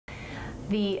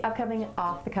The upcoming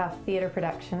off-the-cuff theatre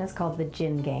production is called The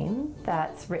Gin Game.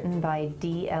 That's written by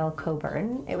D.L.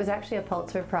 Coburn. It was actually a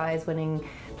Pulitzer Prize winning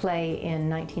play in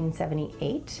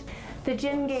 1978. The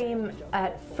Gin Game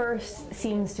at first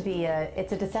seems to be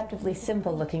it's a deceptively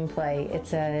simple looking play.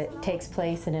 It takes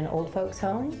place in an old folks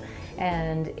home,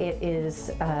 and it is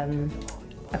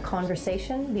a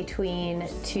conversation between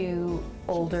two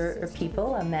older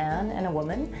people, a man and a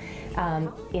woman,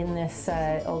 in this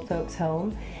old folks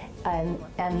home.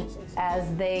 And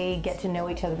as they get to know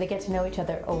each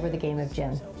other over the game of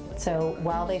gin. So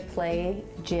while they play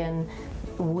gin,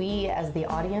 we as the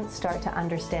audience start to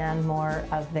understand more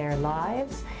of their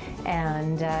lives,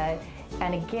 and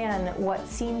again, what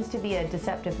seems to be a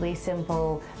deceptively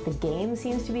simple, the game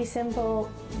seems to be simple,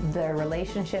 the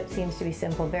relationship seems to be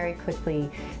simple. Very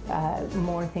quickly,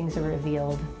 more things are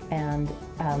revealed, and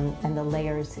the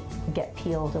layers get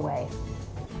peeled away.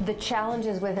 The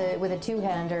challenges with a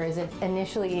two-hander is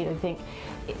initially you think,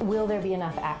 will there be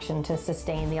enough action to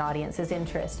sustain the audience's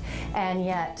interest? And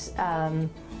yet,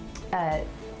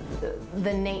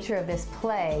 the nature of this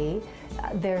play,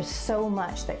 there's so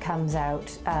much that comes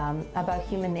out about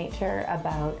human nature,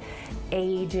 about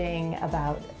aging,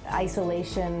 about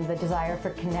isolation, the desire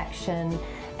for connection,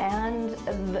 and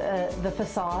the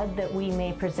facade that we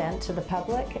may present to the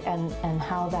public, and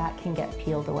how that can get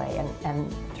peeled away,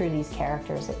 and through these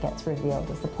characters it gets revealed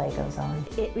as the play goes on.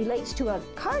 It relates to a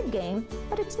card game,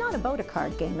 but it's not about a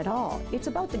card game at all. It's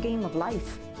about the game of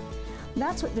life.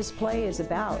 That's what this play is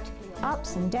about.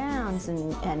 Ups and downs,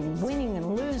 and winning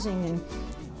and losing,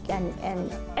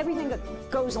 and everything that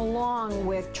goes along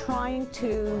with trying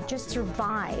to just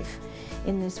survive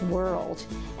in this world.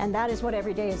 And that is what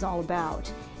every day is all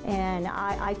about. And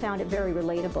I found it very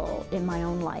relatable in my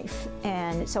own life.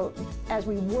 And so as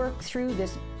we work through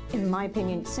this, in my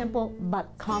opinion, simple but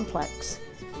complex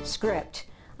script,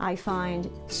 I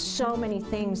find so many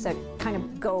things that kind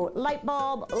of go light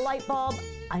bulb, light bulb.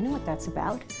 I know what that's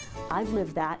about. I've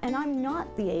lived that, and I'm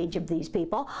not the age of these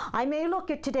people. I may look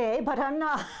it today, but I'm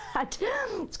not.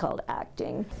 It's called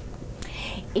acting.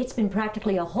 It's been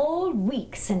practically a whole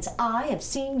week since I have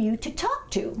seen you to talk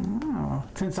to. Oh,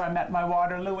 since I met my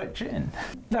Waterloo at gin.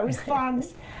 That was fun.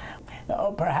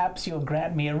 Oh, perhaps you'll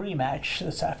grant me a rematch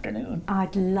this afternoon.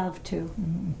 I'd love to.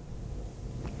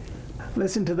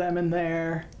 Listen to them in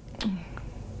there.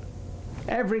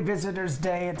 Every visitor's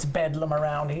day, it's bedlam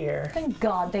around here. Thank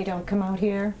God they don't come out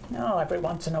here. No, every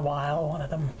once in a while,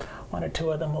 one or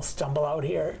two of them will stumble out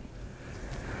here.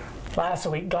 Last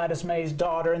week, Gladys May's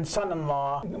daughter and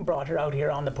son-in-law brought her out here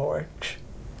on the porch.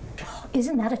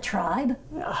 Isn't that a tribe?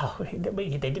 Oh,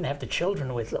 they didn't have the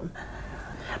children with them.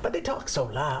 But they talk so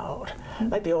loud,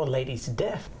 like the old lady's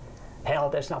deaf. Hell,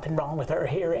 there's nothing wrong with her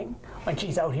hearing. When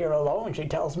she's out here alone, she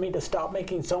tells me to stop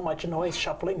making so much noise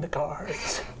shuffling the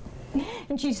cards.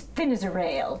 And she's thin as a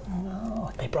rail.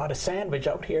 Oh, they brought a sandwich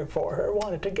out here for her,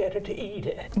 wanted to get her to eat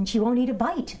it. And she won't eat a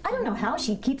bite. I don't know how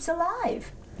she keeps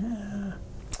alive.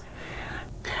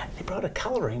 They brought a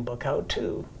coloring book out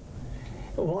too.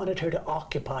 Wanted her to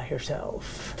occupy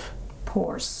herself.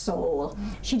 Poor soul.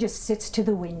 She just sits to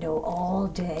the window all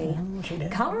day.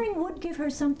 Coloring would give her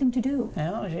something to do.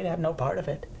 No, she'd have no part of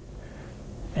it.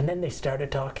 And then they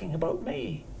started talking about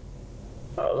me.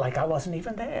 Like I wasn't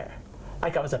even there.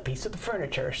 Like I was a piece of the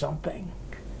furniture or something.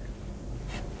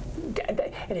 And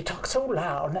they talk so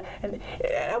loud, and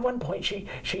at one point she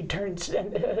turns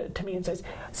to me and says,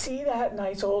 "See that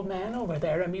nice old man over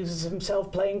there amuses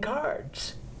himself playing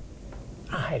cards?"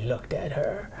 I looked at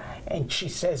her, and she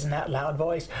says in that loud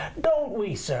voice, "Don't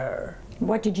we, sir?"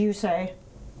 What did you say?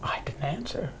 I didn't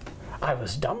answer. I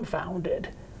was dumbfounded.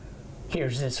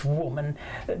 Here's this woman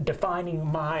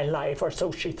defining my life, or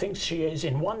so she thinks she is,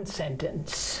 in one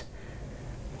sentence.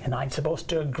 And I'm supposed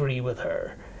to agree with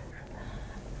her.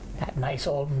 That nice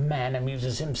old man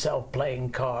amuses himself playing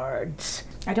cards.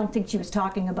 I don't think she was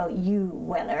talking about you,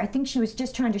 Weller. I think she was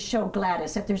just trying to show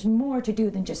Gladys that there's more to do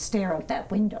than just stare out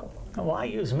that window. Why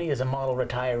use me as a model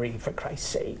retiree, for Christ's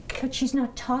sake? But she's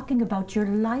not talking about your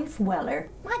life, Weller.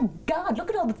 My God, look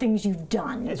at all the things you've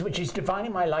done. Yes, but she's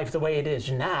defining my life the way it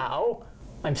is now.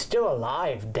 I'm still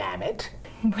alive, damn it.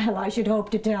 Well, I should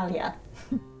hope to tell ya.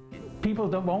 People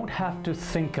won't have to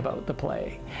think about the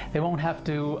play. They won't have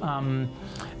to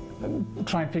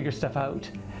try and figure stuff out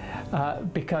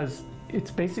because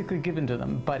it's basically given to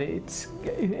them. But it's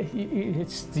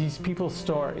these people's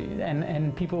story,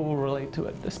 and people will relate to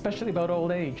it, especially about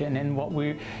old age. And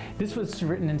this was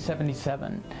written in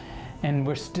 '77, and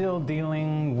we're still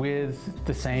dealing with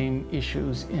the same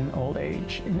issues in old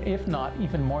age, if not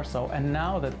even more so. And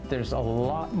now that there's a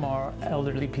lot more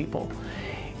elderly people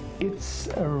it's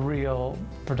a real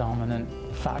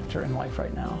predominant factor in life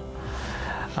right now.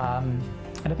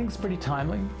 And I think it's pretty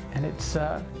timely, and it's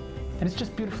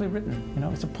just beautifully written. You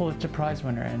know, it's a Pulitzer Prize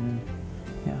winner, and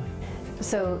yeah.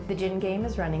 So the Gin Game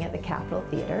is running at the Capitol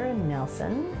Theatre in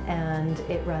Nelson, and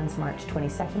it runs March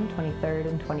 22nd, 23rd,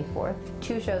 and 24th.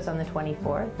 2 shows on the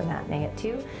 24th, the matinee at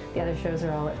 2. The other shows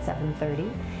are all at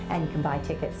 7:30, and you can buy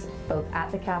tickets both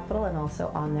at the Capitol and also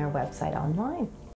on their website online.